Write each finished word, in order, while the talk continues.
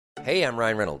Hey, I'm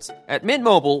Ryan Reynolds. At Mint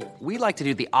Mobile, we like to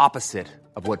do the opposite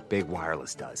of what Big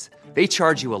Wireless does. They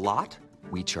charge you a lot,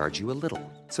 we charge you a little.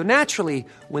 So naturally,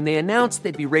 when they announced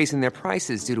they'd be raising their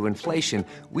prices due to inflation,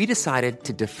 we decided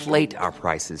to deflate our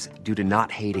prices due to not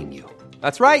hating you.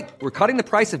 That's right. We're cutting the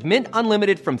price of Mint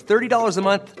Unlimited from $30 a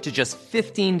month to just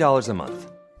 $15 a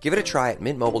month. Give it a try at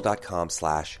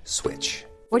mintmobile.com/switch.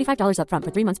 $45 up front for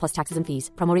 3 months plus taxes and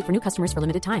fees. Promo rate for new customers for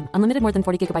limited time. Unlimited more than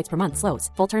 40 gigabytes per month. Slows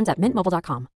full terms at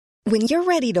mintmobile.com. When you're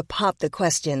ready to pop the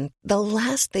question, the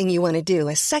last thing you want to do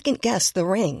is second-guess the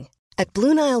ring. At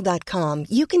BlueNile.com,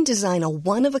 you can design a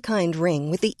one-of-a-kind ring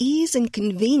with the ease and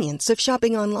convenience of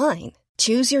shopping online.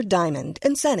 Choose your diamond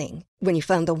and setting. When you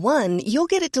find the one, you'll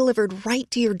get it delivered right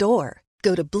to your door.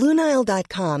 Go to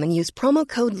BlueNile.com and use promo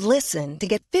code LISTEN to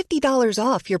get $50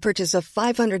 off your purchase of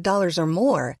 $500 or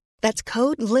more. That's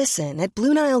code LISTEN at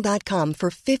BlueNile.com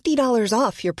for $50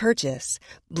 off your purchase.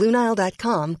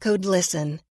 BlueNile.com, code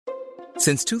LISTEN.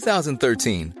 Since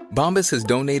 2013, Bombas has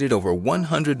donated over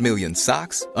 100 million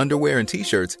socks, underwear, and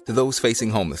T-shirts to those facing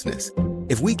homelessness.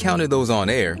 If we counted those on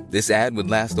air, this ad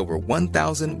would last over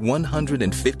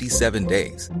 1,157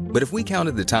 days. But if we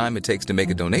counted the time it takes to make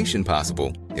a donation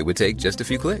possible, it would take just a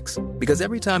few clicks. Because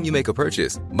every time you make a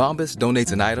purchase, Bombas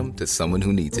donates an item to someone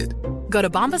who needs it. Go to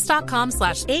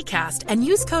bombas.com/ACAST and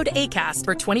use code ACAST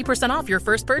for 20% off your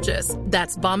first purchase.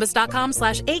 That's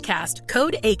bombas.com/ACAST,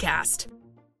 code ACAST.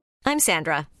 I'm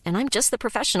Sandra, and I'm just the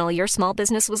professional your small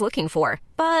business was looking for.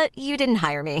 But you didn't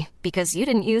hire me because you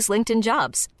didn't use LinkedIn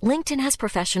Jobs. LinkedIn has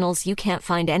professionals you can't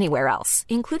find anywhere else,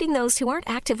 including those who aren't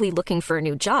actively looking for a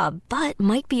new job, but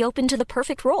might be open to the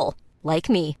perfect role, like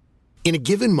me. In a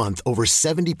given month, over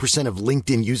 70% of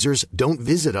LinkedIn users don't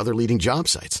visit other leading job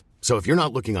sites. So if you're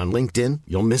not looking on LinkedIn,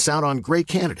 you'll miss out on great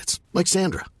candidates like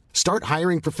Sandra. Start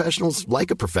hiring professionals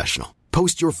like a professional.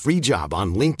 Post your free job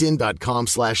on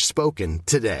linkedin.com/spoken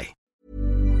today.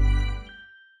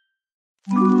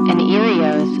 An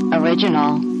Erios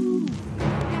original.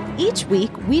 Each week,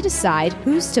 we decide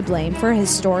who's to blame for a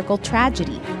historical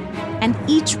tragedy. And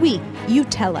each week, you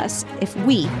tell us if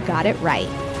we got it right.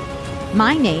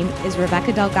 My name is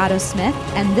Rebecca Delgado Smith,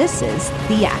 and this is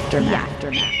The Aftermath.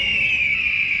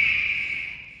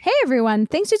 Hey everyone,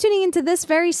 thanks for tuning into this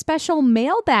very special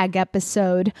Mailbag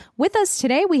episode. With us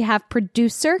today, we have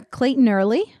producer Clayton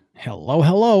Early.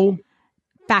 Hello.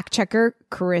 Fact checker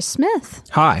Chris Smith.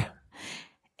 Hi.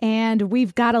 And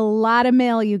we've got a lot of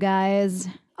mail, you guys.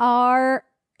 Our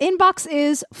inbox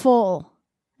is full.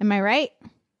 Am I right?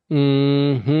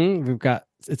 Mm-hmm.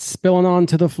 It's spilling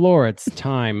onto the floor. It's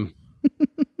time.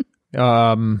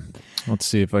 Let's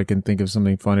see if I can think of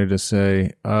something funny to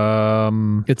say.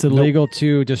 It's illegal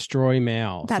to destroy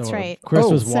mail. That's right. Chris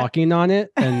was walking on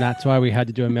it, and that's why we had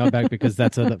to do a mailbag because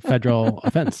that's a federal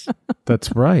offense.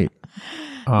 That's right.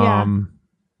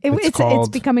 It's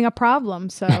becoming a problem.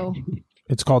 So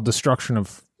it's called destruction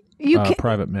of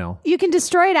private mail. You can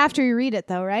destroy it after you read it,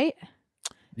 though, right?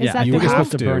 We have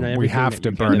to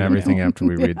burn everything after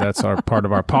we read. That's part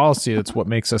of our policy. That's what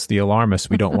makes us the alarmists.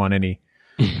 We don't want any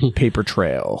paper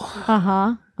trail.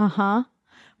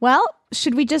 Well,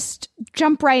 should we just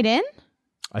jump right in?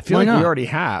 I feel we already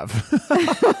have.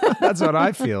 That's what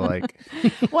I feel like.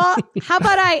 Well, how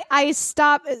about I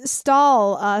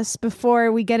stall us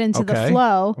before we get into the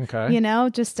flow? Okay. You know,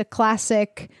 just a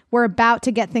classic. We're about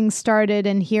to get things started,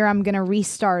 and here I'm going to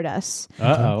restart us.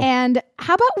 Uh-oh. And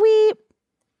how about we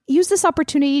use this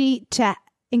opportunity to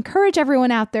encourage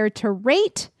everyone out there to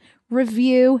rate,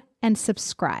 review, and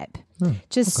subscribe.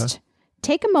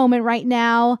 Take a moment right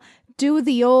now. Do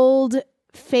the old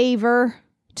favor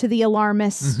to the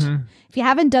alarmist. Mm-hmm. If you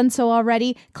haven't done so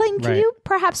already, Clayton, can you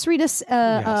perhaps read us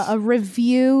a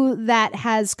review that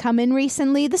has come in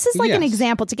recently? This is like an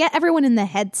example to get everyone in the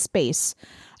headspace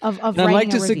of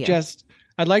writing a review.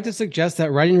 I'd like to suggest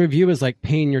that writing a review is like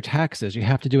paying your taxes. You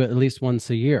have to do it at least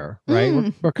once a year,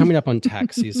 right? We're coming up on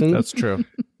tax season. That's true.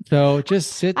 So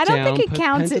just sit down. I don't think it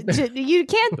counts. You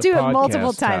can't do it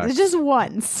multiple times. It's just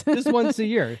once. Just once a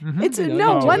year. Mm-hmm. It's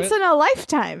once in a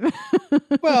lifetime.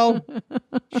 Well,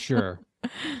 sure.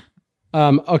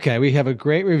 Okay, we have a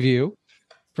great review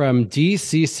from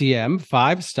DCCM,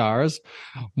 5 stars.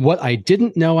 What I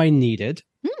didn't know I needed.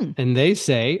 And they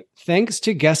say, thanks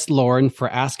to guest Lauren for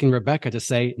asking Rebecca to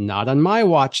say, not on my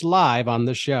watch live on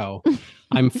the show.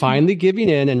 I'm finally giving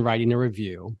in and writing a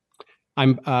review.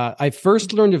 I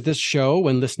first learned of this show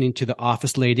when listening to The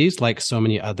Office Ladies, like so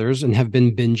many others, and have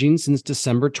been binging since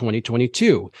December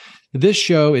 2022. This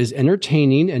show is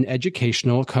entertaining and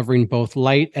educational, covering both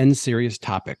light and serious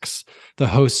topics. The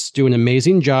hosts do an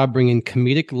amazing job bringing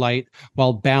comedic light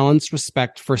while balanced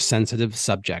respect for sensitive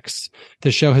subjects.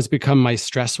 The show has become my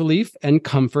stress relief and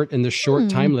comfort in the short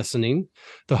time listening.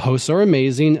 The hosts are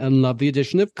amazing and love the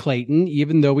addition of Clayton,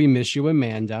 even though we miss you,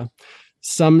 Amanda.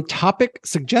 Some topic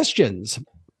suggestions: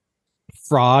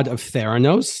 fraud of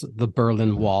Theranos, the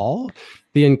Berlin Wall,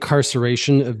 the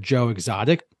incarceration of Joe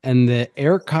Exotic, and the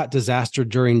ERCOT disaster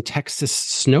during Texas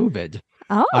snowvid.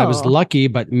 Oh. I was lucky,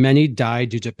 but many died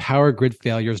due to power grid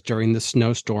failures during the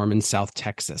snowstorm in South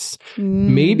Texas.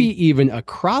 Maybe even a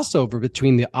crossover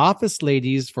between the Office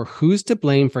Ladies for Who's to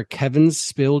Blame for Kevin's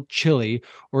Spilled Chili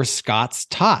or Scott's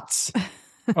Tots.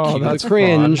 Oh, that's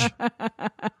cringe.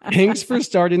 Thanks for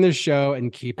starting the show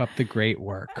and keep up the great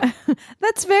work.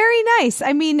 That's very nice.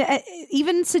 I mean,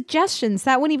 even suggestions.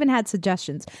 That one even had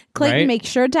suggestions. Clayton, Right? make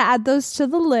sure to add those to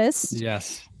the list.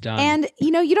 Yes, done. And,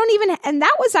 you don't even, and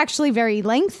that was actually very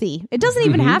lengthy. It doesn't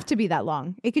even have to be that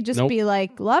long. It could just be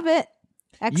like, love it.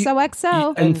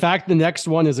 XOXO. In fact, the next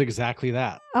one is exactly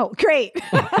that. Oh, great.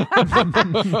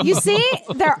 You see,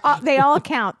 they all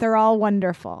count. They're all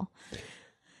wonderful.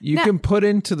 You can put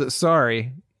into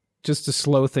just to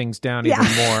slow things down even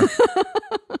more.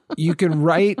 You can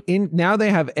write in, now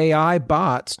they have AI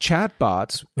bots, chat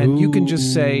bots, and you can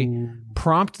just say,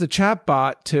 prompt the chat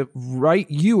bot to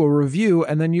write you a review,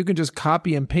 and then you can just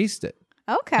copy and paste it.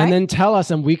 Okay. And then tell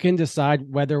us, and we can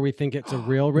decide whether we think it's a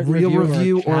real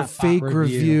review or a fake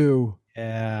review.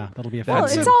 Yeah, that'll be a Well,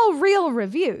 fun it's all real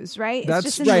reviews, right? That's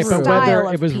it's just in right, the but style whether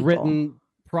of it was people. written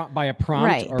by a prompt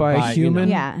Right. or By a human?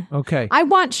 Yeah. Okay. I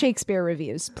want Shakespeare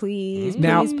reviews, please.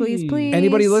 Now, please.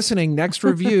 Anybody listening, next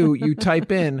review, you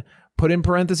type in, put in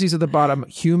parentheses at the bottom,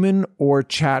 human or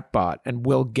chatbot, and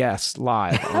we'll guess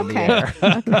live on the air.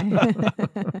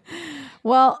 Okay.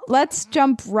 Well, let's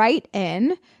jump right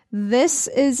in. This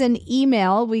is an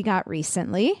email we got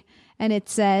recently. And it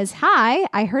says, "Hi,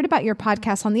 I heard about your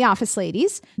podcast on The Office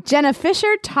Ladies. Jenna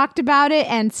Fisher talked about it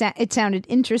and it sounded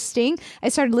interesting. I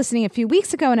started listening a few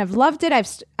weeks ago and I've loved it.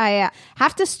 I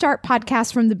have to start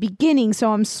podcasts from the beginning,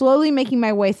 so I'm slowly making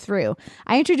my way through.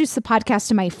 I introduced the podcast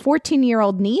to my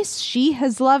 14-year-old niece. She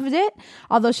has loved it,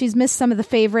 although she's missed some of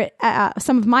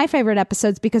my favorite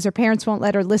episodes because her parents won't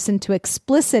let her listen to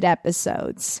explicit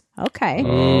episodes." Okay.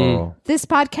 Oh. This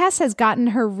podcast has gotten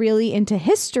her really into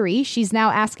history. She's now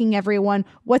asking everyone,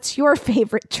 "What's your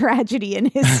favorite tragedy in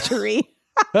history?"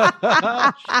 Love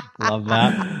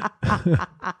that.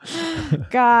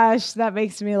 Gosh, that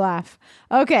makes me laugh.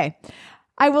 Okay.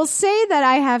 I will say that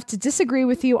I have to disagree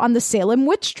with you on the Salem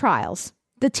witch trials.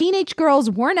 The teenage girls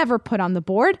weren't ever put on the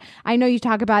board. I know you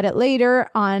talk about it later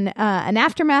on an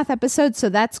Aftermath episode, so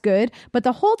that's good. But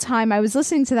the whole time I was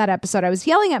listening to that episode, I was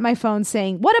yelling at my phone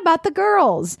saying, "What about the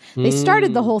girls?" They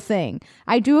started the whole thing.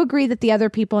 I do agree that the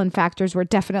other people and factors were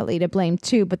definitely to blame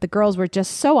too, but the girls were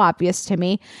just so obvious to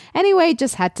me. Anyway,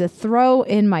 just had to throw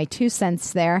in my 2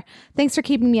 cents there. Thanks for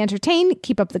keeping me entertained.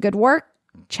 Keep up the good work.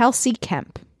 Chelsea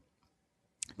Kemp.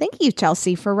 Thank you,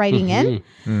 Chelsea, for writing in.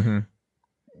 Mm-hmm.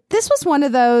 This was one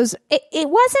of those, it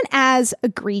wasn't as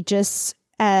egregious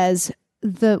as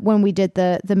when we did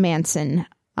the Manson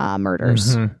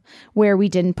murders, where we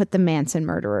didn't put the Manson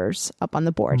murderers up on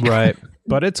the board. Right.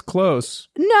 But it's close.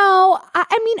 No,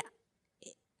 I mean,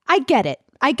 I get it.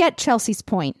 I get Chelsea's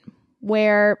point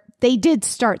where they did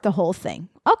start the whole thing.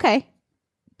 Okay.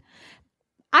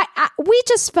 We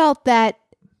just felt that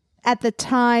at the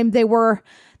time they were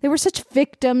such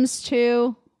victims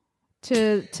to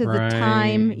the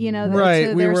time, to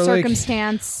their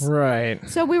circumstance. Right.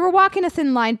 So we were walking a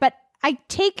thin line, but I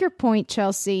take your point,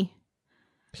 Chelsea.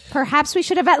 Perhaps we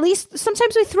should have at least,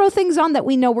 sometimes we throw things on that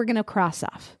we know we're going to cross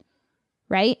off,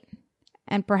 right?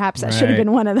 And perhaps that should have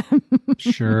been one of them.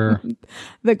 Sure.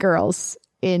 The girls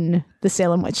in the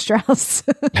Salem witch trials.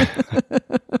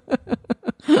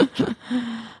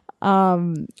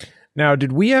 Now,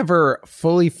 did we ever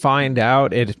fully find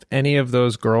out if any of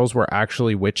those girls were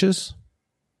actually witches?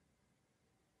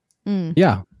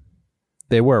 Yeah.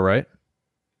 They were, right?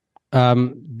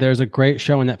 There's a great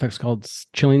show on Netflix called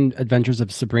Chilling Adventures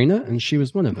of Sabrina, and she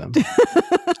was one of them.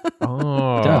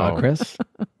 Oh. Duh, Chris.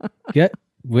 Get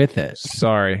with it.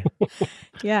 Sorry.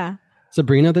 Yeah.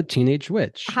 Sabrina the Teenage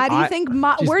Witch. How do you think?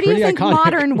 She's Where do you pretty think iconic.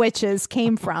 modern witches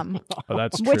came from? Oh,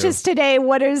 that's true. Witches today,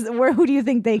 who do you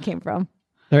think they came from?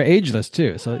 They're ageless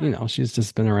too, so she's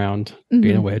just been around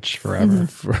being a witch forever.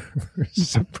 For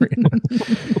Sabrina.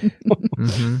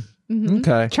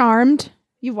 Okay. Charmed.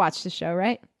 You've watched the show,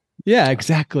 right? Yeah,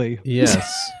 exactly.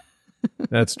 Yes,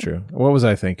 that's true. What was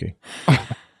I thinking?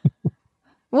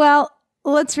 Well,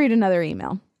 let's read another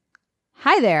email.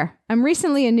 Hi there. I'm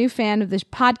recently a new fan of this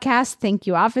podcast. Thank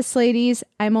you, Office Ladies.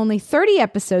 I'm only 30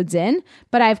 episodes in,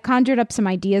 but I've conjured up some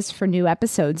ideas for new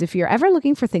episodes if you're ever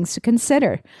looking for things to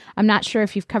consider. I'm not sure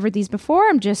if you've covered these before.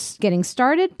 I'm just getting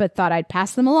started, but thought I'd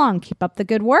pass them along. Keep up the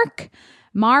good work.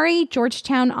 Mari,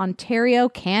 Georgetown, Ontario,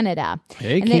 Canada.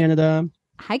 Hey, Canada.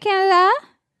 Hi, Canada.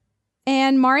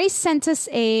 And Mari sent us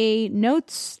a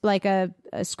notes, like a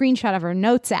screenshot of her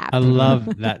notes app. I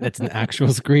love that. It's an actual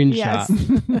screenshot.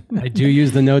 Yes. I do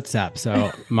use the notes app.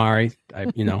 So, Mari,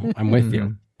 I'm with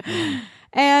you.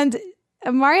 And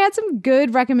Mari had some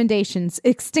good recommendations.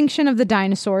 Extinction of the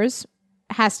Dinosaurs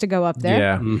has to go up there.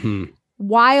 Yeah. Mm-hmm.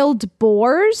 Wild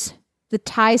Boars, the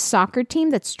Thai soccer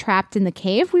team that's trapped in the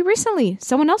cave.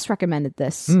 Someone else recommended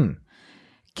this.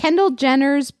 Kendall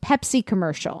Jenner's Pepsi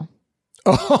commercial.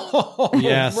 Oh,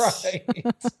 yes. Right.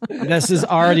 This is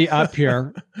already up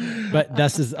here, but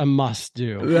this is a must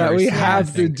do. That we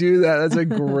have to do that. That's a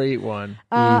great one.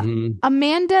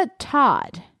 Amanda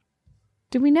Todd.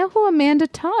 Do we know who Amanda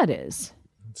Todd is?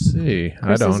 Let's see.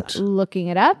 Chris I don't. Is looking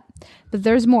it up, but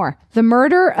there's more. The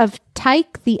Murder of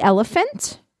Tyke the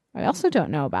Elephant. I also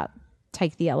don't know about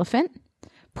Tyke the Elephant.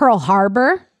 Pearl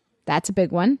Harbor. That's a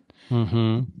big one.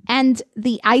 Mm-hmm. And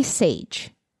the Ice Age.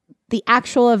 The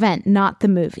actual event, not the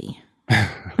movie. Thank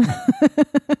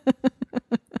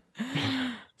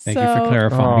you for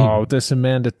clarifying. Oh, this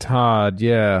Amanda Todd.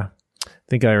 Yeah. I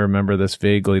think I remember this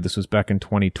vaguely. This was back in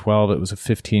 2012. It was a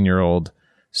 15-year-old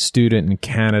student in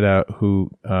Canada who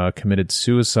committed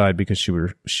suicide because she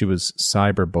was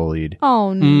cyberbullied.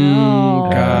 Oh, no.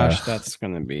 Gosh,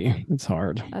 it's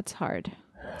hard. That's hard.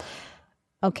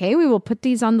 Okay, we will put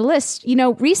these on the list.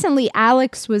 Recently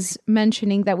Alex was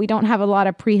mentioning that we don't have a lot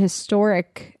of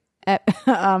prehistoric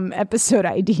episode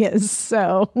ideas.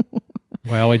 So,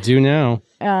 well, we do now.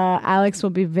 Alex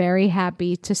will be very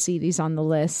happy to see these on the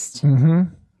list.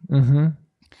 Mm-hmm. Mm-hmm.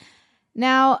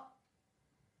 Now,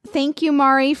 thank you,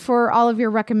 Mari, for all of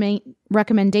your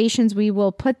recommendations. We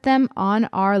will put them on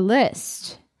our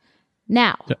list.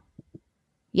 Now,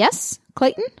 yes,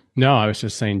 Clayton? No, I was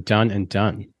just saying done and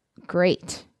done.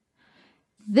 Great.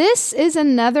 This is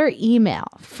another email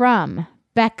from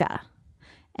Becca,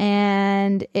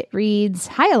 and it reads,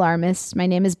 Hi, Alarmists. My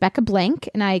name is Becca Blank,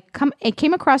 and I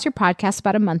came across your podcast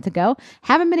about a month ago.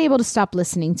 Haven't been able to stop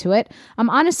listening to it. I'm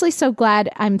honestly so glad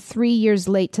I'm 3 years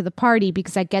late to the party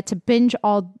because I get to binge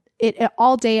all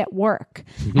day at work.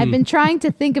 I've been trying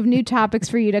to think of new topics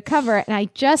for you to cover, and I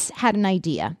just had an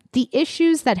idea. The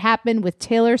issues that happened with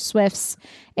Taylor Swift's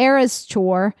Eras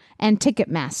Tour and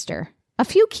Ticketmaster. A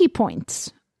few key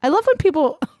points. I love when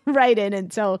people write in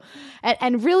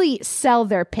and really sell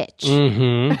their pitch.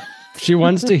 Mm-hmm. She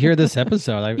wants to hear this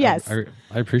episode. Yes. I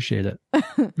appreciate it.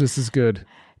 This is good.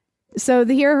 So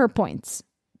here are her points.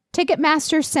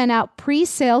 Ticketmaster sent out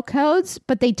pre-sale codes,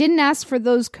 but they didn't ask for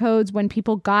those codes when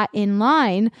people got in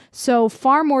line, so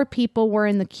far more people were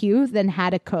in the queue than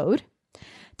had a code.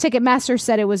 Ticketmaster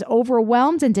said it was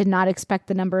overwhelmed and did not expect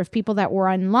the number of people that were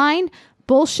online.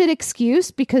 Bullshit excuse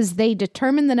because they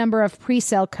determined the number of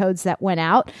pre-sale codes that went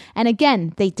out, and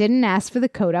again, they didn't ask for the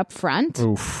code up front.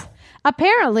 Oof.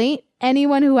 Apparently,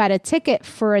 anyone who had a ticket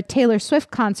for a Taylor Swift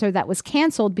concert that was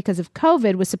canceled because of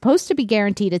COVID was supposed to be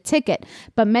guaranteed a ticket,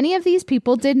 but many of these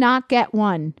people did not get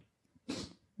one.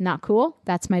 Not cool.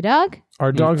 That's my dog.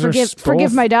 Our dogs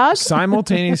forgive my dog.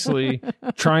 Simultaneously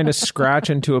trying to scratch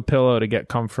into a pillow to get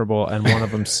comfortable, and one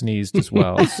of them sneezed as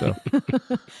well. So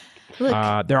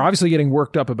they're obviously getting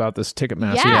worked up about this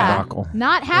Ticketmaster debacle.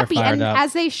 Not happy, and up.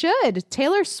 as they should.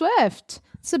 Taylor Swift.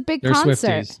 It's a big They're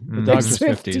concert. Swifties. The dogs are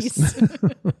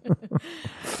Swifties.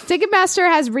 Ticketmaster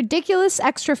has ridiculous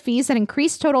extra fees that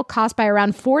increase total cost by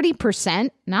around 40%.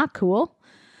 Not cool.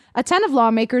 A ton of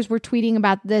lawmakers were tweeting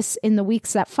about this in the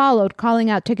weeks that followed,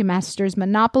 calling out Ticketmaster's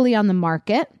monopoly on the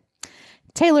market.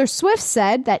 Taylor Swift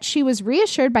said that she was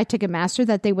reassured by Ticketmaster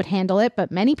that they would handle it, but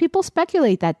many people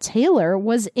speculate that Taylor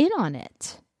was in on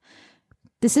it.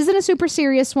 This isn't a super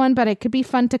serious one, but it could be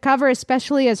fun to cover,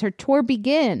 especially as her tour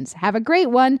begins. Have a great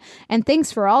one, and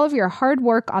thanks for all of your hard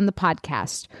work on the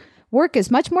podcast. Work is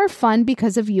much more fun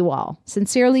because of you all.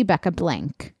 Sincerely, Becca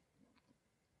Blank.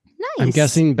 Nice. I'm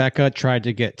guessing Becca tried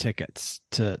to get tickets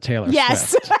to Taylor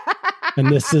Yes. Swift. And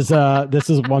this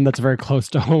is one that's very close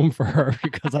to home for her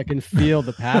because I can feel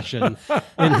the passion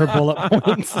in her bullet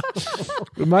points.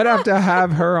 We might have to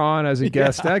have her on as a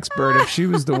guest expert if she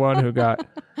was the one who got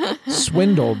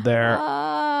swindled there.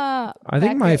 I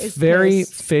think my very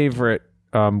favorite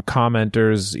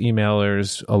commenters,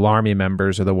 emailers, Alarmy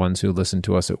members are the ones who listen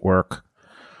to us at work.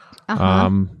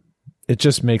 It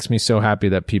just makes me so happy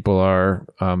that people are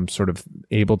sort of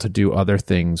able to do other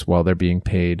things while they're being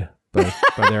paid by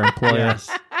their employers.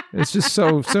 It's just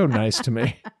so nice to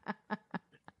me.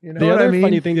 You know the other what I mean?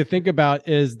 funny thing to think about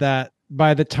is that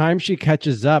by the time she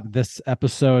catches up, this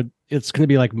episode, it's going to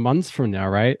be like months from now,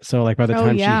 right? So like by the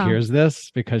time she hears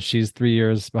this, because she's 3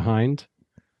 years behind,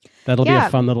 that'll be a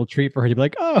fun little treat for her to be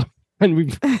like, oh, and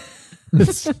we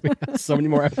have so many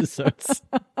more episodes.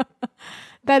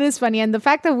 That is funny. And the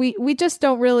fact that we just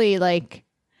don't really like,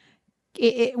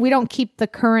 we don't keep the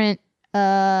current,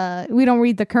 we don't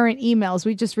read the current emails.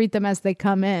 We just read them as they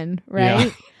come in, right?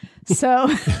 Yeah. So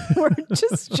we're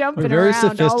just jumping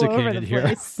around all over the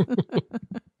place.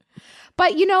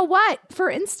 But you know what? For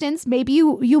instance, maybe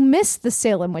you missed the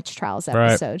Salem Witch Trials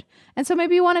episode. Right. And so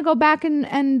maybe you want to go back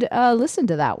and listen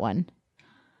to that one.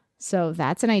 So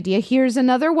that's an idea. Here's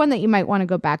another one that you might want to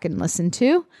go back and listen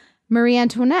to. Marie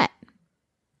Antoinette.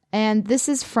 And this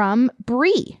is from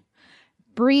Bree.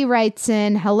 Bree writes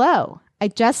in, hello. I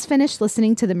just finished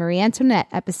listening to the Marie Antoinette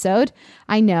episode.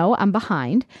 I know I'm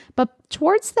behind, but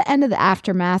towards the end of the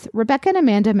aftermath, Rebecca and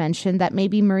Amanda mentioned that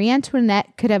maybe Marie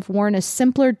Antoinette could have worn a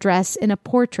simpler dress in a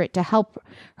portrait to help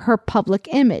her public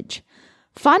image.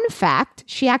 Fun fact,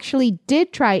 she actually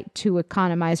did try to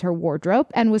economize her wardrobe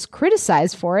and was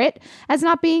criticized for it as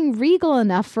not being regal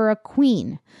enough for a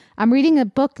queen. I'm reading a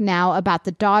book now about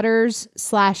the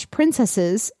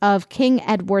daughters/princesses of King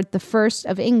Edward I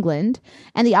of England,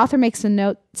 and the author makes a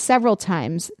note several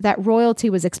times that royalty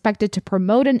was expected to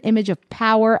promote an image of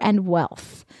power and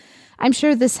wealth. I'm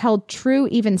sure this held true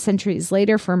even centuries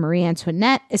later for Marie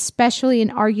Antoinette, especially in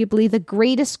arguably the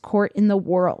greatest court in the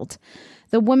world.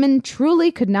 The woman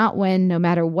truly could not win no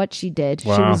matter what she did.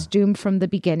 Wow. She was doomed from the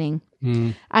beginning.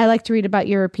 I like to read about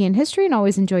European history and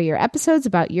always enjoy your episodes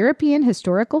about European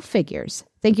historical figures.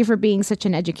 Thank you for being such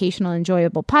an educational,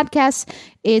 enjoyable podcast.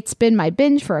 It's been my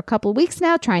binge for a couple weeks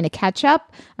now, trying to catch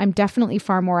up. I'm definitely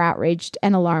far more outraged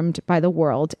and alarmed by the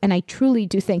world, and I truly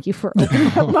do thank you for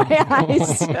opening up my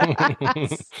eyes.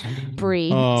 Bree.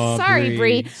 Oh, sorry,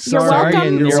 Bree. You're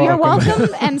welcome. You're welcome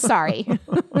and sorry.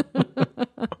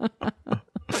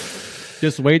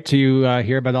 Just wait till you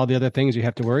hear about all the other things you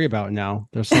have to worry about now.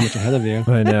 There's so much ahead of you.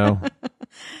 I know.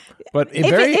 But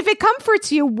if it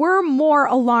comforts you, we're more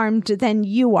alarmed than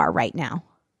you are right now.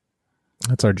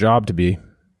 That's our job to be.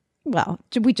 Well,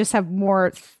 we just have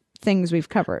more things we've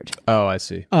covered. Oh, I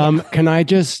see. Can I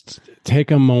just take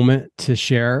a moment to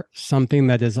share something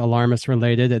that is alarmist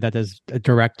related, that is a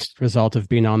direct result of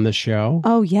being on the show?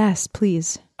 Oh, yes,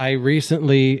 please. I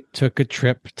recently took a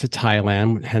trip to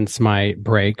Thailand, hence my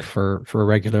break for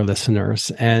regular listeners.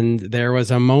 And there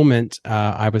was a moment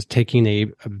I was taking a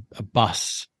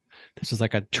bus. This was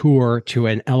like a tour to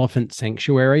an elephant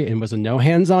sanctuary, and was a no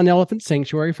hands-on elephant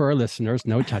sanctuary for our listeners,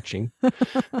 no touching.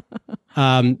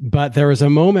 But there was a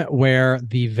moment where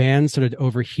the van started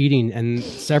overheating, and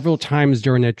several times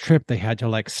during the trip, they had to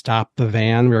like stop the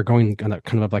van. We were going on a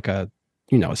kind of like a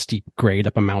steep grade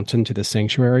up a mountain to the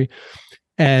sanctuary.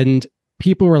 And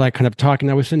people were like kind of talking.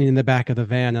 I was sitting in the back of the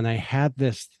van, and I had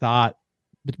this thought,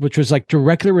 which was like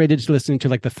directly related to listening to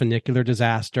like the funicular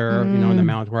disaster, in the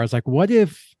mountain, where I was like, what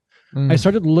if I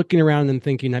started looking around and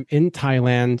thinking, I'm in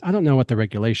Thailand. I don't know what the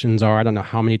regulations are. I don't know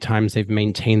how many times they've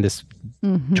maintained this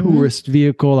tourist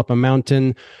vehicle up a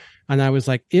mountain. And I was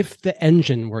like, if the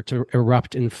engine were to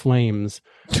erupt in flames,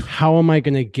 how am I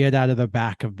going to get out of the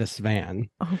back of this van?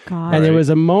 Oh, God. And it was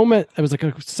a moment, it was like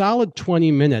a solid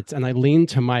 20 minutes. And I leaned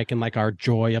to Mike and like our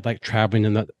joy of like traveling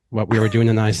in what we were doing.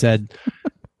 And I said,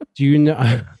 do you know,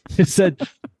 I said,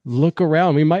 look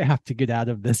around. We might have to get out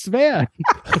of this van.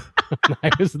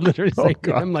 I was literally saying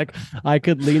to him, like, I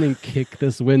could lean and kick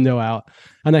this window out.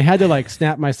 And I had to like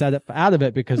snap myself out of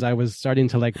it because I was starting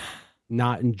to like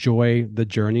not enjoy the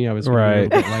journey. I was right.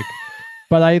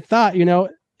 But I thought,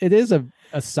 it is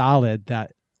a solid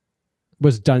that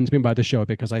was done to me by the show,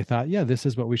 because I thought, yeah, this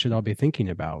is what we should all be thinking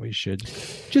about. We should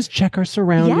just check our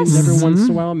surroundings every once in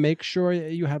a while, make sure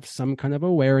you have some kind of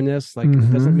awareness. Like,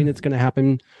 it doesn't mean it's going to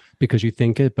happen because you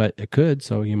think it, but it could.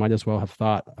 So you might as well have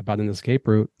thought about an escape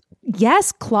route.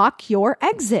 Yes, clock your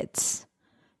exits.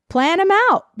 Plan them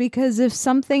out, because if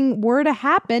something were to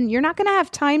happen, you're not going to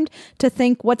have time to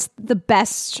think what's the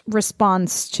best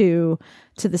response to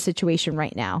the situation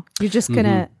right now. You're just going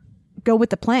to go with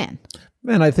the plan.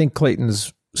 And I think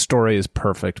Clayton's story is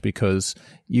perfect, because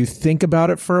you think about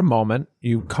it for a moment,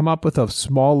 you come up with a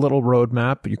small little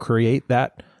roadmap, you create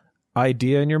that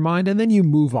idea in your mind, and then you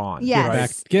move on.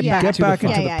 Yes. Get back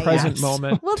into the present yes.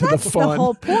 moment. Well, to that's the fun.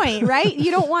 whole point, right?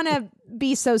 You don't want to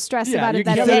be so stressed about it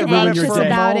that you you get get anxious for a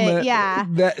about moment, it. Yeah.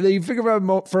 That you figure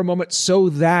about for a moment so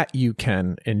that you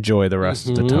can enjoy the rest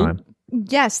of the time.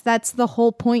 Yes, that's the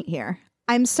whole point here.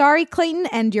 I'm sorry, Clayton,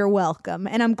 and you're welcome.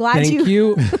 And I'm glad Thank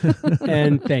you.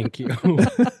 And thank you.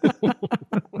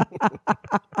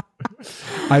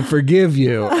 I forgive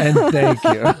you and thank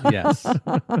you. Yes.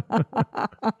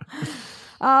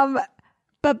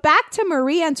 But back to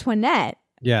Marie Antoinette.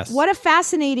 Yes. What a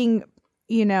fascinating,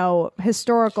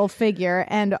 historical figure,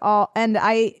 and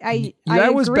I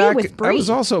agree with Brie. I was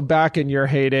also back in your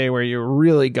heyday where you were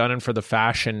really gunning for the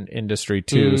fashion industry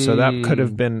too. So that could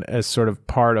have been as sort of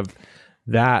part of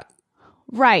that.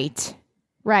 Right.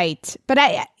 But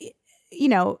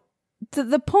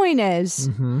the point is,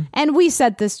 and we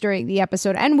said this during the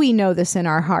episode, and we know this in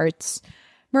our hearts,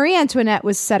 Marie Antoinette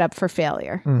was set up for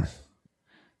failure.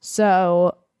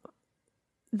 So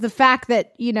the fact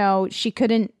that, she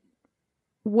couldn't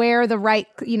wear the right,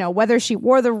 whether she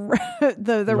wore the right.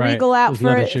 regal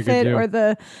outfit or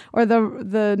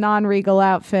the non-regal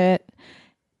outfit,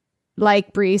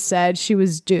 like Brie said, she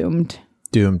was doomed.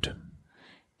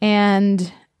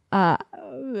 And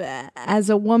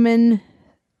as a woman,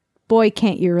 boy,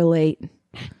 can't you relate?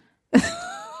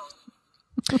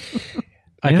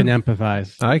 I can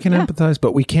empathize.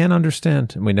 But we can't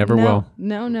understand, and we never will.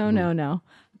 No.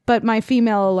 But my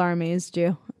female alarmies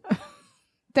do.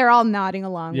 They're all nodding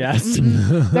along. Yes.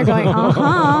 They're going,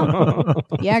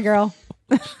 yeah, girl.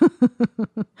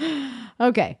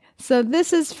 Okay. So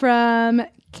this is from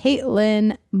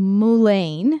Caitlin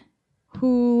Moulane,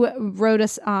 who wrote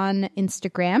us on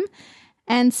Instagram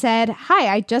and said, "Hi,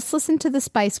 I just listened to the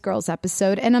Spice Girls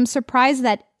episode, and I'm surprised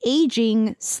that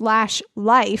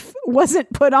aging/life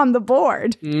wasn't put on the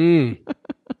board."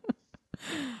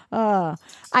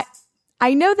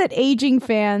 I know that aging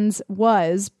fans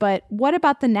was, but what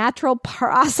about the natural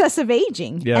process of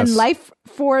aging and life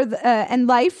for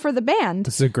the band?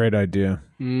 This is a great idea.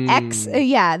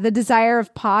 The desire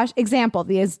of Posh and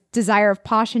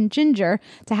Ginger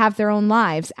to have their own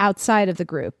lives outside of the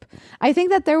group. I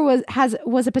think that there was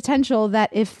a potential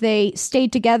that if they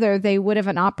stayed together, they would have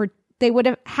an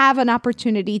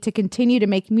opportunity to continue to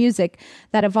make music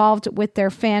that evolved with their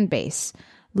fan base.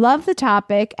 Love the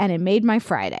topic, and it made my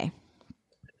Friday.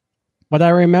 What I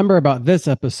remember about this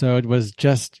episode was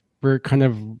just we're kind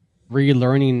of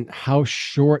relearning how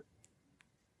short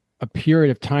a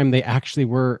period of time they actually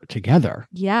were together.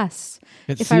 Yes.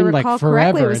 If I recall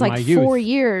correctly, it was like 4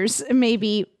 years,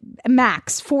 maybe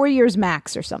max, 4 years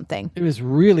max or something. It was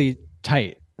really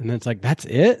tight. And it's like, that's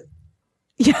it?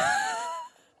 Yeah.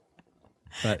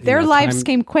 But, their lives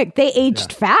came quick. They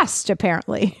aged fast,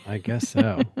 apparently. I guess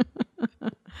so.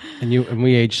 and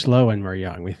we age slow when we're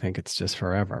young. We think it's just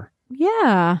forever.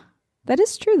 Yeah, that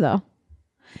is true, though.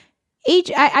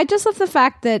 I just love the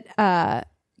fact that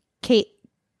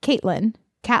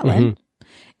Caitlin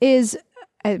is,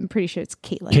 I'm pretty sure it's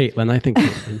Caitlin. I think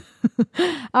Caitlin.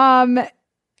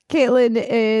 Caitlin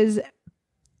is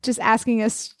just asking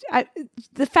us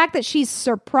the fact that she's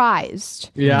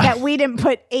surprised that we didn't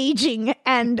put aging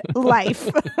and life.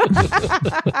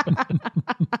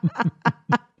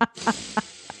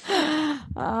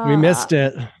 We missed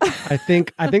it. I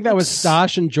think that was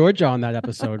Stash and Georgia on that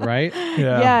episode, right?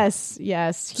 Yeah.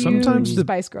 Yes. Huge Sometimes the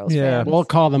Spice Girls fans. We'll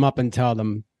call them up and tell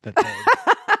them that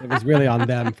it was really on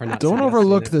them for not. Don't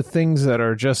overlook the things that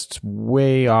are just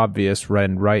way obvious, right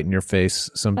in your face.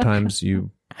 Sometimes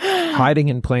you hiding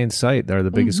in plain sight are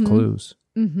the biggest clues.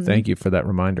 Thank you for that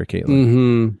reminder,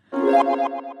 Caitlin.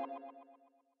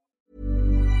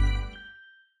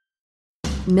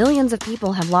 Millions of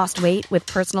people have lost weight with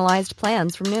personalized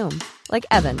plans from Noom. Like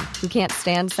Evan, who can't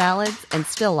stand salads and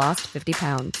still lost 50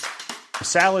 pounds.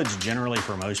 Salads generally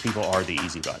for most people are the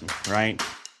easy button, right?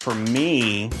 For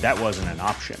me, that wasn't an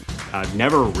option. I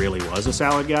never really was a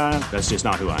salad guy. That's just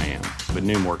not who I am. But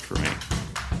Noom worked for me.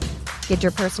 Get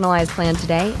your personalized plan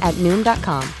today at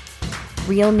Noom.com.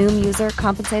 Real Noom user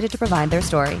compensated to provide their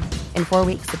story. In 4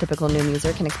 weeks, the typical Noom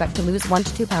user can expect to lose 1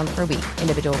 to 2 pounds per week.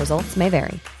 Individual results may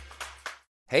vary.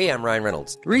 Hey, I'm Ryan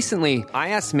Reynolds. Recently, I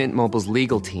asked Mint Mobile's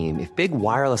legal team if big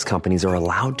wireless companies are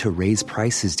allowed to raise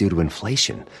prices due to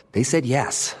inflation. They said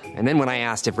yes. And then when I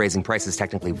asked if raising prices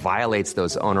technically violates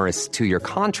those onerous 2-year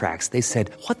contracts, they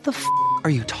said, "What the f*** are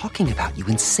you talking about, you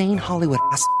insane Hollywood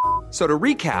ass?" So to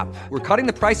recap, we're cutting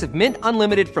the price of Mint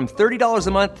Unlimited from $30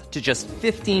 a month to just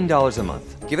 $15 a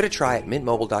month. Give it a try at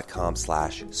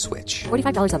mintmobile.com/switch.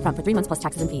 $45 up front for 3 months plus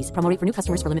taxes and fees. Promo rate for new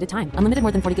customers for limited time. Unlimited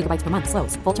more than 40 gigabytes per month.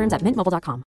 Slows full terms at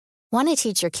mintmobile.com. Want to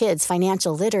teach your kids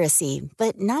financial literacy,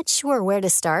 but not sure where to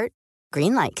start?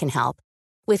 Greenlight can help.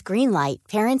 With Greenlight,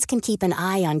 parents can keep an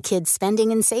eye on kids'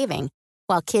 spending and saving,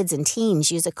 while kids and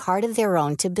teens use a card of their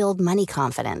own to build money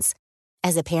confidence.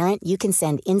 As a parent, you can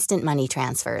send instant money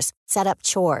transfers, set up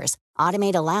chores,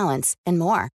 automate allowance, and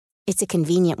more. It's a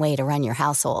convenient way to run your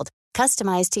household,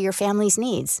 customized to your family's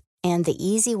needs, and the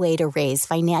easy way to raise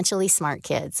financially smart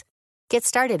kids. Get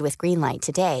started with Greenlight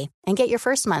today and get your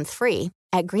first month free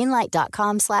at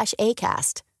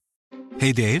greenlight.com/ACAST.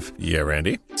 Hey, Dave. Yeah,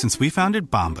 Randy. Since we founded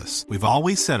Bombas, we've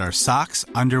always said our socks,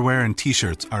 underwear, and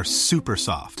T-shirts are super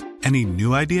soft. Any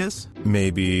new ideas?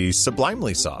 Maybe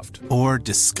sublimely soft. Or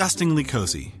disgustingly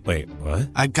cozy. Wait, what?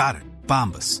 I got it.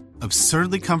 Bombas.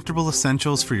 Absurdly comfortable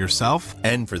essentials for yourself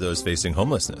and for those facing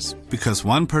homelessness. Because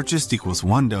one purchased equals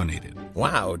one donated.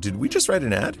 Wow, did we just write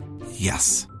an ad?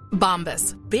 Yes.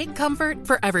 Bombas. Big comfort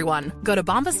for everyone. Go to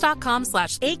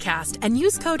bombas.com/ACAST and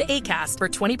use code ACAST for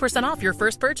 20% off your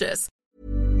first purchase.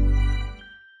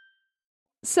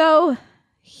 So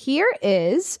here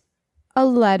is a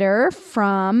letter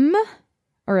from,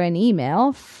 or an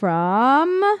email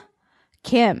from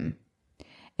Kim.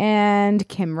 And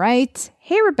Kim writes,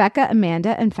 "Hey, Rebecca,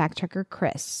 Amanda, and fact checker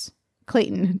Chris."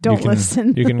 Clayton, don't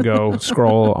listen. You can go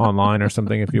scroll online or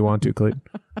something if you want to, Clayton.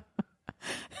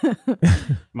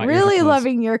 Really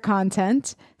loving your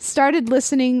content. Started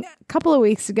listening a couple of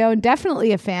weeks ago and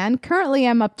definitely a fan. Currently,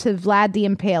 I'm up to Vlad the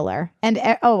Impaler. And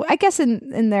I guess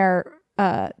in their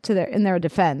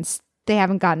defense, they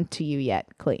haven't gotten to you yet,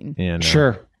 Clayton. Yeah, no.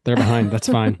 Sure. They're behind. That's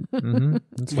fine.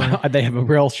 That's fine. They have a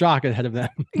real shock ahead of them.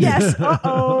 Yes.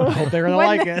 Uh-oh. I hope they're going to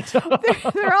like it.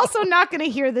 They're also not going to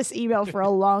hear this email for a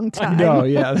long time. No,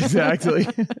 yeah, exactly.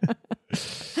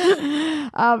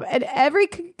 And every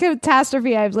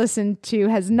catastrophe I've listened to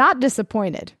has not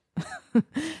disappointed.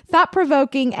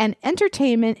 Thought-provoking and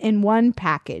entertainment in one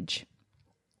package.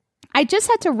 I just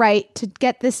had to write to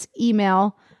get this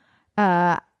email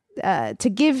to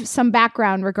give some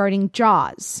background regarding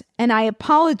Jaws, and I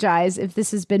apologize if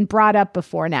this has been brought up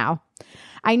before now.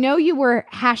 I know you were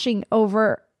hashing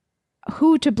over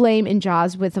who to blame in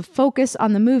Jaws with a focus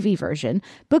on the movie version.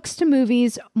 Books to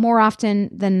movies, more often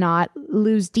than not,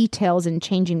 lose details in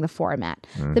changing the format.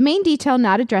 The main detail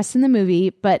not addressed in the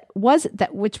movie, but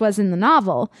which was in the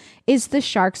novel, is the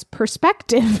shark's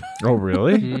perspective. Oh,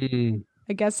 really?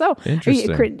 I guess so.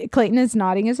 Interesting. Clayton is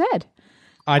nodding his head.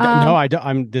 I don't know. I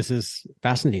don't. This is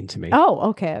fascinating to me. Oh,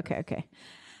 okay.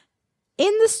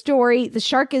 In the story, the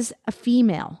shark is a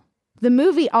female. The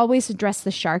movie always addressed the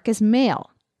shark as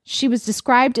male. She was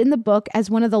described in the book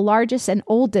as one of the largest and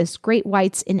oldest great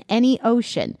whites in any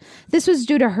ocean. This was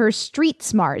due to her street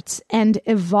smarts and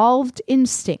evolved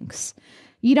instincts.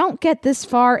 You don't get this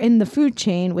far in the food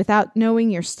chain without knowing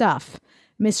your stuff.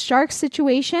 Miss Shark's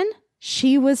situation?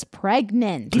 She was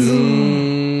pregnant.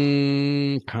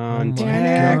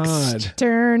 Context.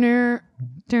 Turner.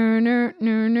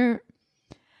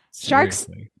 Sharks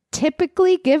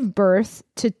typically give birth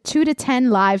to 2 to 10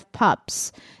 live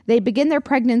pups. They begin their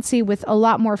pregnancy with a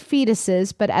lot more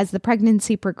fetuses, but as the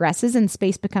pregnancy progresses and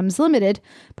space becomes limited,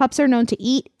 pups are known to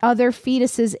eat other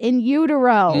fetuses in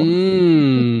utero.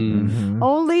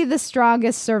 Only the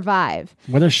strongest survive.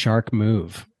 What a shark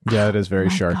move. Yeah, it is very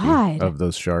sharky God. of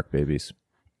those shark babies.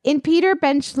 In Peter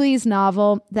Benchley's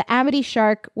novel, the Amity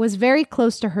shark was very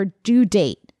close to her due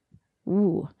date.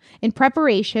 Ooh. In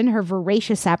preparation, her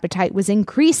voracious appetite was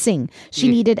increasing. She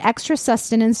needed extra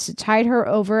sustenance to tide her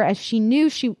over, as she knew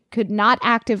she could not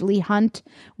actively hunt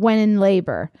when in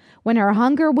labor. When her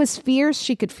hunger was fierce,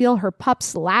 she could feel her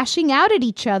pups lashing out at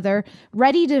each other,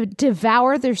 ready to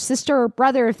devour their sister or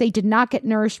brother if they did not get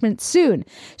nourishment soon.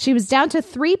 She was down to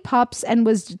 3 pups and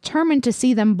was determined to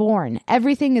see them born.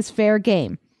 Everything is fair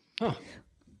game. Huh.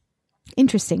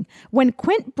 Interesting. When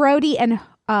Quint, Brody, and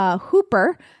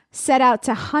Hooper set out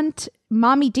to hunt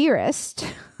Mommy Dearest,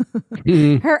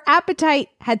 her appetite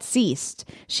had ceased.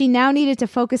 She now needed to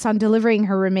focus on delivering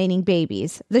her remaining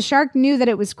babies. The shark knew that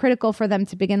it was critical for them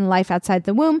to begin life outside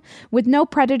the womb, with no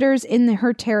predators in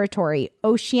her territory,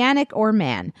 oceanic or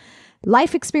man.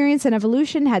 Life experience and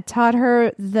evolution had taught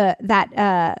her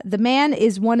that the man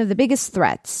is one of the biggest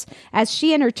threats. As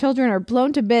she and her children are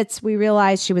blown to bits, we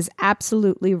realize she was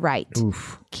absolutely right.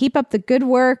 Oof. Keep up the good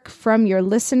work from your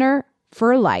listener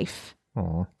for life.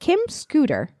 Aww. Kim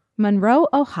Scooter, Monroe,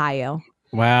 Ohio.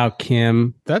 Wow,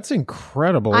 Kim. That's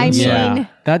incredible. I insight. mean,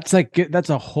 that's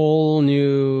a whole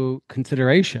new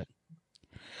consideration.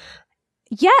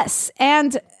 Yes,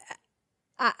 and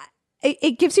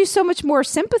it gives you so much more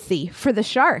sympathy for the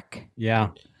shark.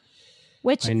 Yeah.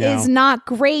 Which is not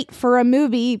great for a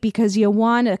movie because you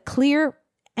want a clear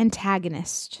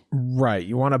antagonist. Right.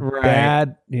 You want a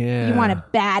bad. Yeah. You want a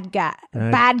bad guy.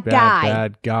 Bad guy.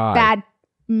 Bad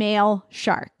male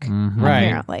shark,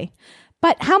 apparently.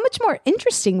 But how much more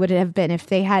interesting would it have been if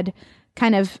they had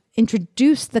kind of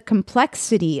introduced the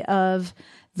complexity of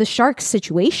the shark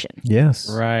situation? Yes.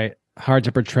 Right. Hard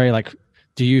to portray. Like,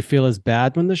 do you feel as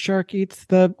bad when the shark eats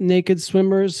the naked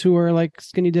swimmers who are like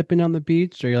skinny dipping on the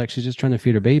beach? Or you're like, she's just trying to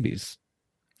feed her babies?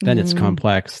 Then it's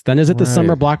complex. Then is it the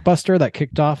summer blockbuster that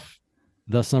kicked off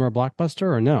the summer blockbuster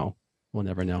or no? We'll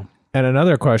never know. And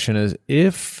another question is,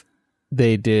 if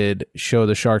they did show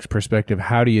the shark's perspective,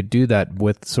 how do you do that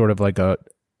with sort of like a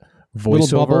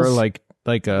voiceover,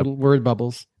 like a little word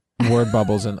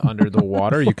bubbles and under the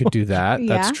water? You could do that. Yeah.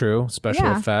 That's true.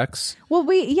 Special effects. Well,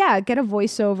 get a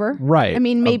voiceover. Right. I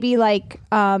mean, maybe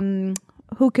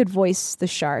who could voice the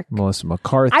shark? Melissa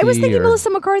McCarthy. I was thinking Melissa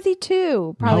McCarthy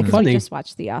too. Probably because we funny. just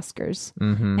watched the Oscars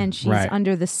and she's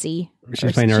under the sea.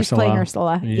 She's playing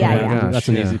Ursula. Yeah. That's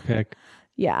an easy pick.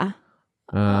 Yeah.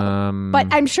 But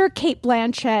I'm sure Kate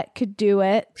Blanchett could do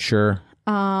it. Sure.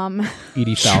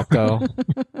 Edie Falco.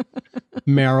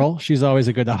 Meryl. She's always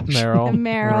a good option.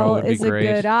 Meryl is a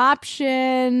good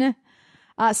option.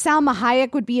 Salma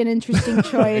Hayek would be an interesting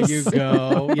choice. There you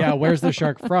go. Yeah, where's the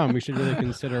shark from? We should really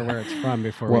consider where it's from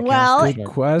before we cast good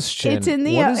question. It's in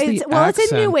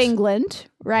it's in New England,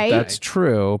 right? That's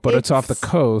true, but it's off the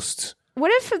coast.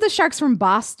 What if the shark's from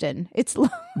Boston? It's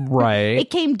right.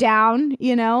 It came down,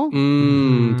 you know?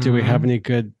 Do we have any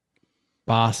good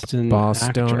Bostonian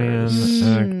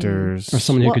actors? Or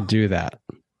someone who could do that?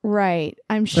 Right.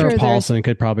 I'm sure Sarah Paulson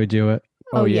could probably do it.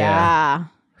 Oh, yeah.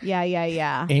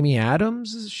 Yeah. Amy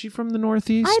Adams, is she from the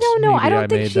Northeast? I don't know. Maybe I don't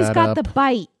think she's got the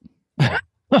bite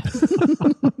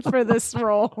for this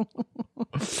role.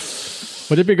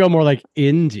 What if we go more like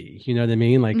indie? You know what I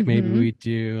mean? Like maybe we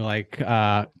do like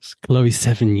Chloe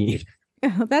Sevigny.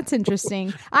 Oh, that's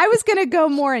interesting. I was going to go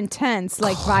more intense,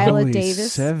 like Viola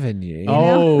Davis. Sevigny.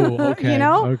 Oh, okay. You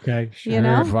know? Okay, sure. You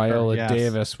know? Viola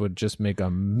Davis would just make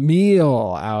a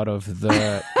meal out of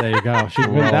the... There you go.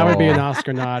 That would be an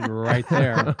Oscar nod right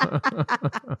there.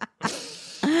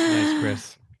 Nice,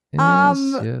 Chris.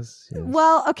 Yes.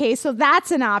 Well, okay, so that's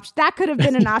an option. That could have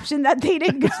been an option that they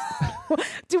didn't go.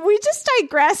 Did we just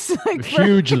digress?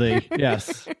 Hugely,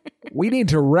 yes. We need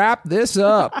to wrap this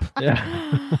up.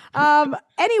 Yeah.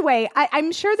 Anyway,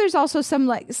 I'm sure there's also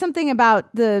something about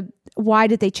why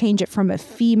did they change it from a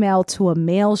female to a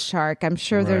male shark? I'm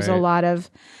sure there's a lot of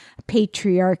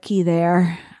patriarchy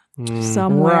there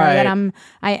somewhere that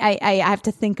I have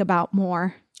to think about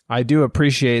more. I do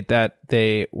appreciate that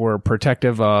they were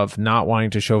protective of not wanting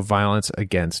to show violence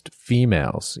against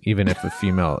females, even if a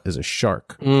female is a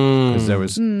shark. Because there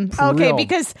was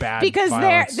because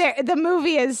the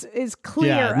movie is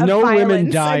clear of no violence women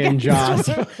die in Jaws.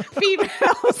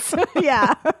 Females.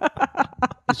 Yeah.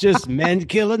 It's just men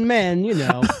killing men, you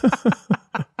know.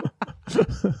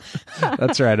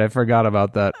 That's right. I forgot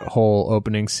about that whole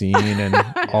opening scene and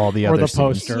all the other the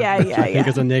scenes. poster. Yeah. I think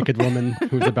is a naked woman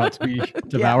who's about to be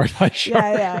devoured by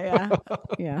sharks.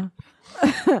 Yeah.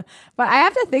 But I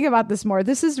have to think about this more.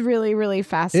 This is really, really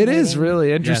fascinating. It is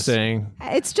really interesting.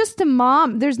 Yes. It's just a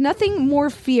mom. There's nothing more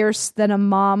fierce than a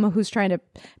mom who's trying to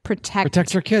protect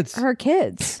her kids.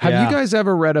 Have you guys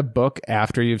ever read a book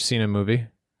after you've seen a movie?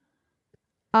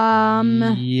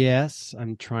 Yes.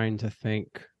 I'm trying to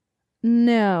think.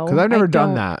 No, because I've never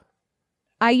done that.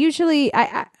 I usually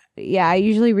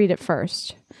read it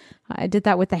first. I did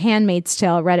that with The Handmaid's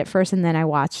Tale. I read it first and then I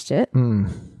watched it.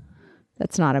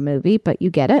 That's not a movie, but you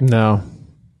get it. No.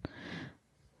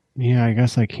 Yeah, I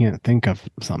guess I can't think of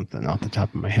something off the top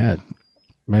of my head.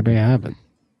 Maybe I haven't.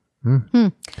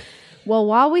 Well,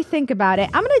 while we think about it,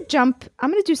 I'm going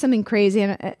to do something crazy.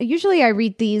 And usually I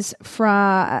read these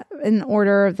in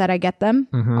order that I get them,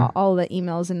 all the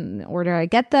emails in the order I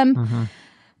get them.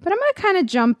 But I'm going to kind of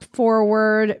jump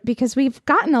forward because we've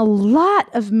gotten a lot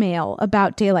of mail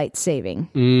about daylight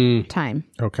saving time.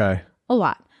 Okay. A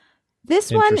lot.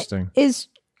 This one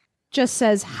just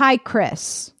says, "Hi,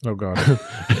 Chris." Oh, God.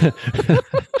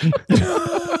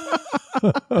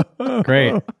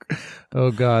 Great.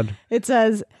 Oh, God. It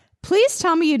says, "Please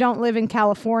tell me you don't live in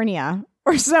California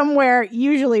or somewhere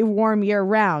usually warm year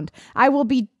round. I will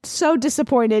be so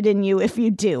disappointed in you if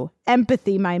you do.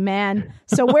 Empathy, my man.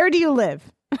 So where do you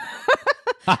live?"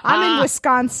 I'm in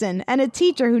Wisconsin and a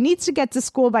teacher who needs to get to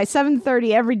school by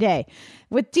 7:30 every day.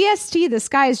 With DST, the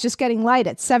sky is just getting light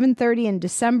at 7:30 in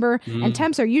December and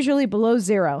temps are usually below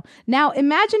zero. Now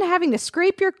imagine having to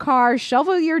scrape your car,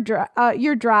 shovel your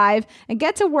drive, and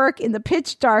get to work in the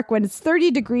pitch dark when it's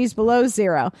 30 degrees below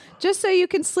zero, just so you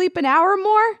can sleep an hour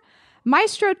more?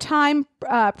 Maestro Time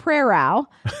Prayer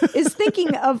Owl is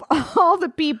thinking of all the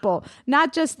people,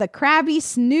 not just the crabby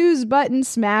snooze button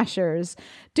smashers.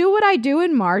 Do what I do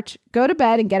in March. Go to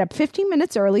bed and get up 15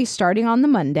 minutes early starting on the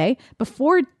Monday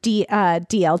before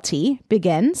DLT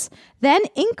begins. Then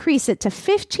increase it to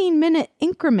 15-minute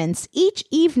increments each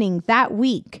evening that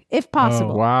week, if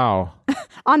possible. Oh, wow.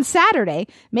 On Saturday,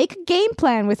 make a game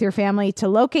plan with your family to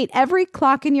locate every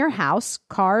clock in your house,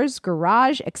 cars,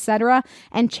 garage, etc.,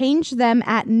 and change them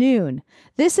at noon.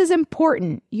 This is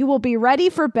important. You will be ready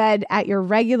for bed at your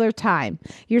regular time.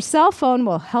 Your cell phone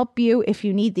will help you if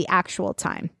you need the actual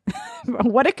time.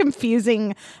 What a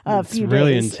confusing few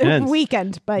really days intense.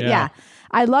 Weekend. But yeah,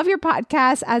 I love your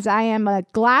podcast as I am a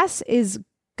glass is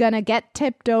gonna get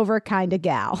tipped over kind of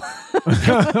gal.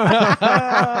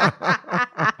 Our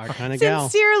kind of gal.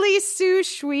 Sincerely, Sue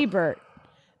Schwiebert.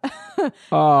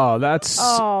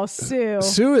 Oh, Sue.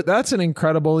 Sue, that's an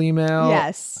incredible email.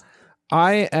 Yes.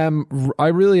 I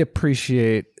really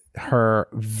appreciate her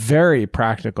very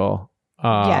practical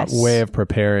way of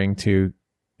preparing to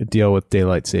deal with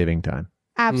daylight saving time.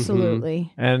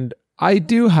 Absolutely. And I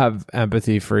do have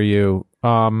empathy for you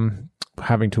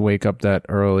having to wake up that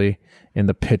early in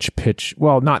the pitch.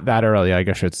 Well, not that early, I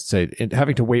guess I should say.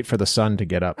 Having to wait for the sun to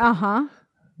get up. Uh-huh.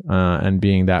 And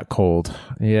being that cold.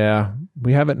 Yeah,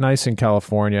 we have it nice in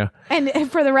California.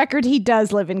 And for the record, he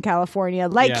does live in California,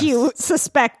 like you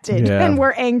suspected and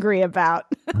were angry about.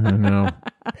 I know.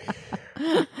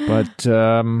 But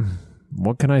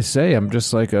what can I say? I'm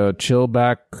just like a chill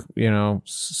back,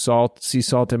 sea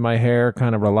salt in my hair,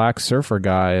 kind of relaxed surfer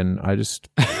guy. And I just...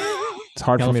 It's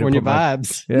hard for me to put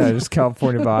vibes. Just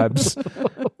California vibes.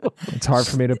 It's hard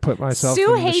for me to put myself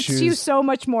Sue in the hates shoes. you so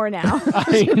much more now.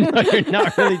 I know, you're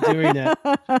not really doing it.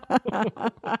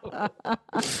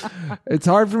 It's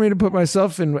hard for me to put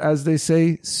myself in, as they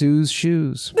say, Sue's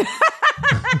shoes.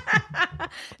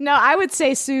 No, I would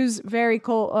say Sue's very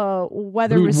cold,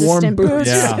 weather-resistant boots.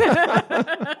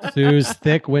 Yeah. Sue's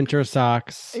thick winter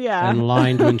socks and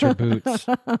lined winter boots.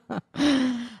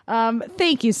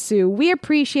 Thank you, Sue. We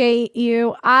appreciate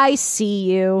you. I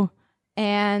see you,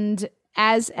 and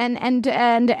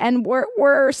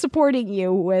we're supporting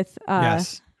you with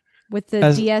the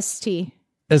DST.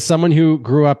 As someone who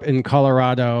grew up in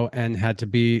Colorado and had to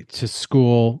be to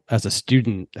school as a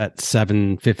student at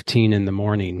 7:15 in the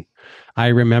morning, I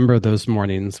remember those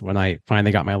mornings when I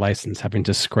finally got my license, having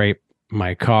to scrape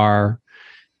my car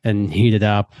and heat it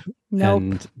up,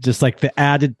 and just like the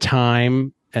added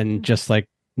time and just like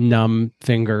numb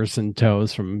fingers and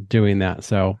toes from doing that.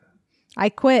 So I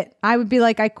quit. I would be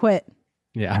like, I quit.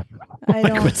 Yeah, I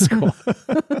don't quit school.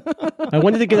 I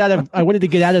wanted to get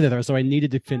out of there, so I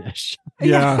needed to finish.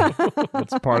 Yeah,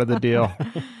 that's part of the deal.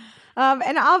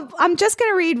 And I'm just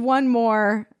going to read one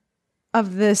more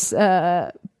of this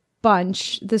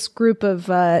bunch, this group of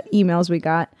emails we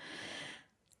got.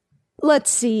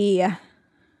 Let's see.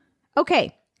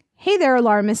 Okay. Hey there,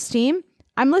 Alarmist team.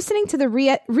 I'm listening to the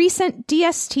recent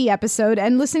DST episode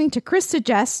and listening to Chris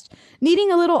suggest needing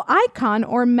a little icon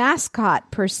or mascot,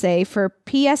 per se, for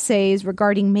PSAs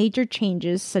regarding major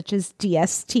changes such as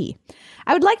DST.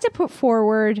 I would like to put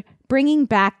forward bringing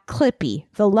back Clippy,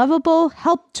 the lovable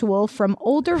help tool from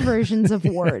older versions of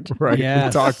Word. Right,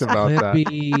 we talked about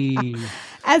Clippy. That.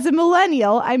 As a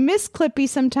millennial, I miss Clippy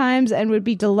sometimes and would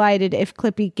be delighted if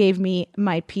Clippy gave me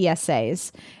my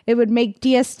PSAs. It would make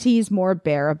DSTs more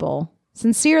bearable.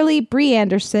 Sincerely, Bree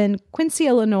Anderson, Quincy,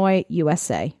 Illinois,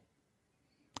 USA.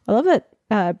 I love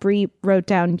that Bree wrote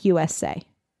down USA.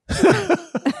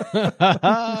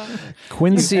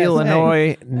 Quincy,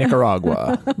 Illinois,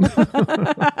 Nicaragua.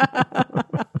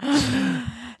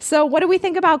 So what do we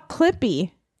think about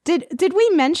Clippy? Did we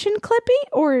mention Clippy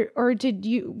or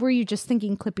were you just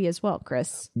thinking Clippy as well,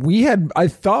 Chris? I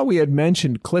thought we had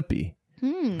mentioned Clippy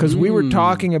because we were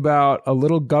talking about a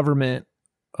little government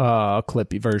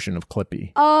Clippy version of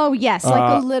Clippy. Oh yes,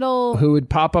 like a little who would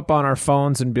pop up on our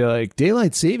phones and be like,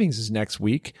 "Daylight savings is next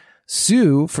week."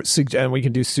 Sue, and we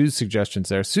can do Sue's suggestions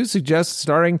there. Sue suggests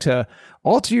starting to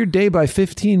alter your day by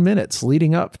 15 minutes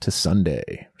leading up to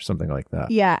Sunday or something like that.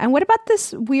 Yeah, and what about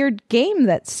this weird game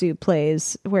that Sue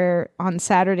plays where on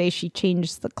Saturday she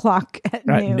changed the clock at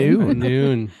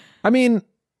noon? I mean,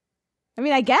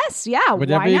 I guess, yeah.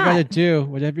 Whatever you gotta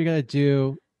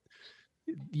do.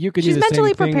 You could. She's do the mentally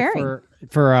same thing preparing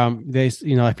for they. If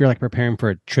you're like preparing for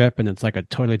a trip and it's like a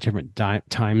totally different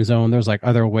time zone. There's like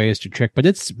other ways to trick, but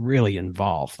it's really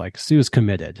involved. Like Sue's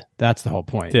committed. That's the whole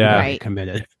point. Yeah, right.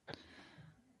 Committed.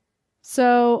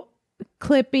 So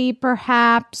Clippy,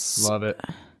 perhaps. Love it.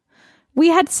 We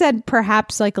had said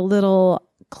perhaps like a little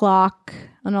clock,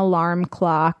 an alarm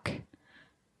clock.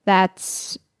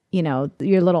 That's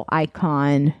your little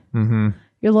icon,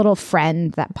 your little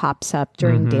friend that pops up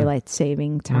during daylight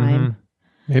saving time.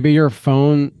 Maybe your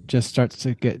phone just starts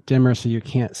to get dimmer so you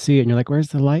can't see it. And you're like, where's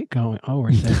the light going? Oh,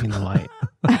 we're saving the light.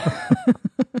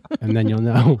 And then you'll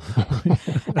know.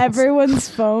 Everyone's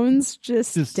phones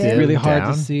just dim. Really hard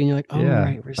to see. And you're like, oh,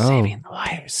 right, we're saving the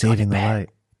light. Saving the light.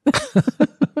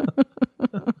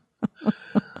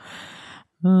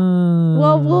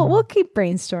 Well, we'll keep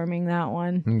brainstorming that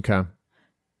one. Okay.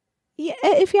 Yeah,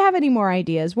 if you have any more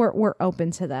ideas, we're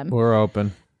open to them. We're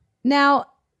open. Now,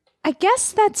 I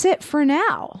guess that's it for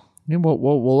now. Yeah,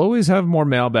 we'll always have more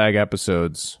mailbag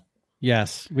episodes.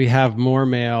 Yes, we have more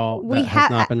mail that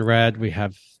has not been read. We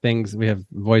have things. We have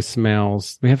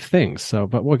voicemails. We have things.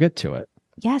 But we'll get to it.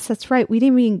 Yes, that's right. We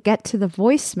didn't even get to the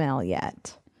voicemail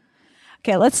yet.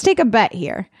 Okay, let's take a bet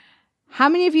here. How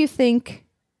many of you think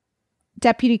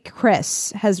Deputy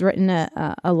Chris has written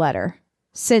a letter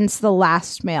since the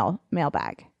last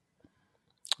mailbag?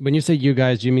 When you say you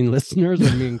guys, you mean listeners or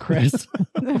you mean Chris?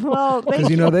 Well, because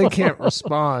they can't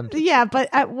respond. Yeah, but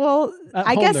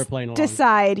I guess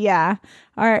decide. Yeah,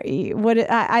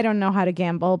 I don't know how to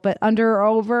gamble, but under or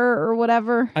over or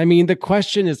whatever. I mean, the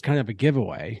question is kind of a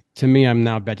giveaway to me. I'm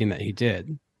now betting that he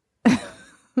did.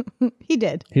 He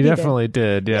did. He definitely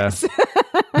did. Yeah. Yes.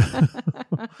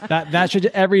 that should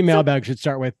every mailbag should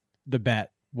start with the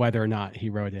bet whether or not he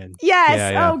wrote in.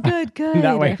 Yes. Yeah. Oh, good.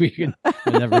 That way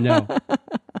we'll never know.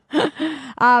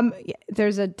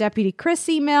 There's a Deputy Chris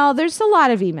email. There's a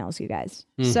lot of emails, you guys.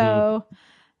 So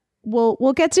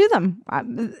we'll get to them.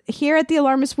 Here at The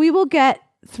Alarmist, we will get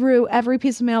through every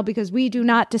piece of mail because we do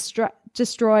not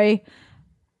destroy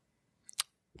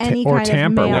any kind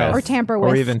of mail or tamper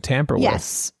with. Or even tamper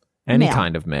with. Any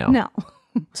kind of mail. No.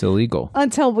 It's illegal.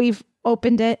 Until we've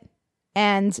opened it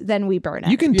and then we burn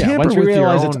it. You can tamper with your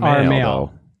own it's our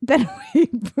mail. Then we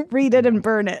read it and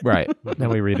burn it. Right. Then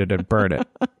we read it and burn it.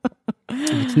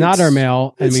 If it's not our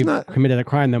mail and we've committed a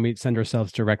crime, then we send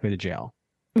ourselves directly to jail.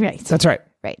 Right. That's right.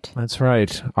 Right. That's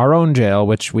right. Our own jail,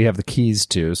 which we have the keys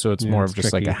to, so it's more of just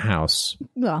tricky. Like a house.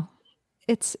 Well,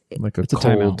 it's like a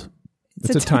timeout.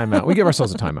 It's a timeout. We give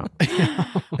ourselves a timeout.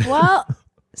 Well,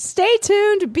 stay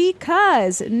tuned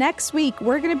because next week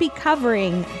we're going to be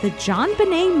covering the John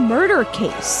Bonet murder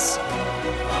case.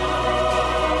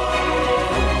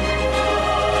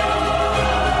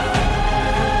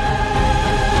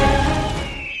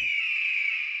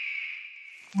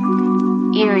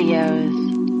 Erios.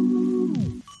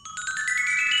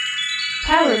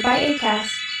 Powered by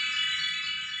Acast.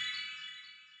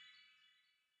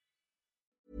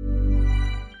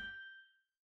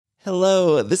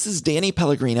 Hello, this is Danny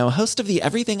Pellegrino, host of the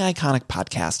Everything Iconic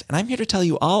podcast, and I'm here to tell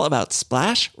you all about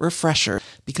Splash Refresher,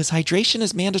 because hydration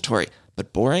is mandatory,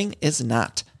 but boring is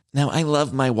not. Now, I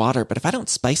love my water, but if I don't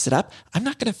spice it up, I'm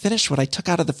not going to finish what I took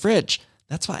out of the fridge.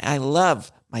 That's why I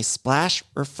love my Splash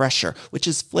Refresher, which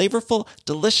is flavorful,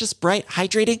 delicious, bright,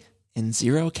 hydrating, and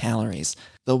 0 calories.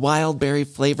 The wild berry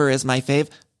flavor is my fave.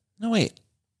 No, wait.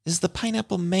 Is the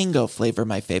pineapple mango flavor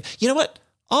my fave? You know what?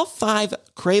 All 5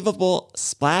 craveable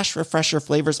Splash Refresher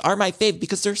flavors are my fave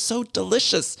because they're so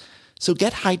delicious. So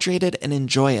get hydrated and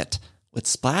enjoy it with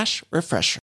Splash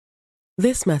Refresher.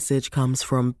 This message comes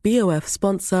from BOF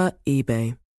sponsor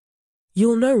eBay.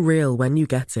 You'll know real when you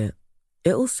get it.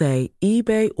 It'll say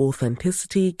eBay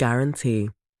Authenticity Guarantee.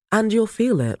 And you'll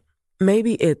feel it.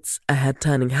 Maybe it's a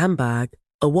head-turning handbag,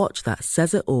 a watch that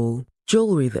says it all,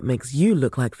 jewelry that makes you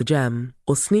look like the gem,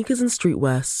 or sneakers and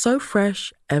streetwear so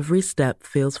fresh every step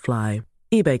feels fly.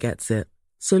 eBay gets it.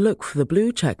 So look for the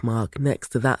blue check mark next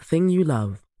to that thing you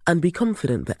love. And be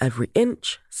confident that every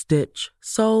inch, stitch,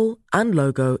 sole, and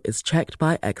logo is checked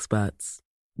by experts.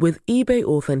 With eBay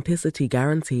Authenticity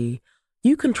Guarantee,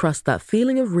 you can trust that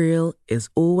feeling of real is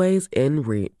always in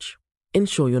reach.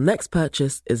 Ensure your next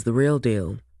purchase is the real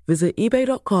deal. Visit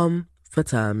eBay.com for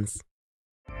terms.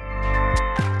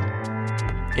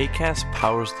 Acast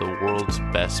powers the world's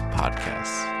best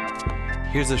podcasts.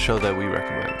 Here's a show that we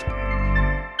recommend.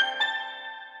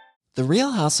 The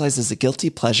Real Housewives is a guilty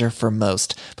pleasure for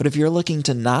most, but if you're looking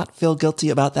to not feel guilty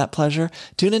about that pleasure,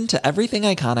 tune in to Everything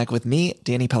Iconic with me,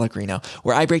 Danny Pellegrino,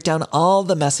 where I break down all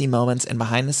the messy moments and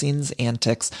behind-the-scenes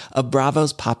antics of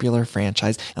Bravo's popular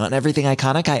franchise. And on Everything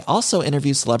Iconic, I also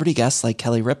interview celebrity guests like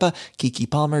Kelly Ripa, Keke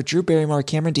Palmer, Drew Barrymore,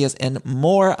 Cameron Diaz, and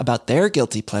more about their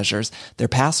guilty pleasures, their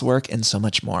past work, and so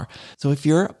much more. So if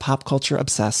you're pop culture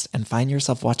obsessed and find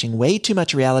yourself watching way too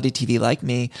much reality TV like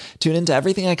me, tune in to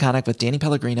Everything Iconic with Danny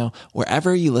Pellegrino,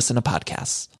 wherever you listen to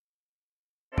podcasts.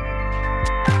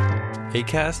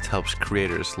 Acast helps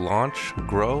creators launch,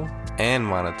 grow, and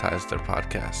monetize their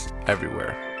podcasts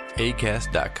everywhere.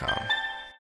 Acast.com.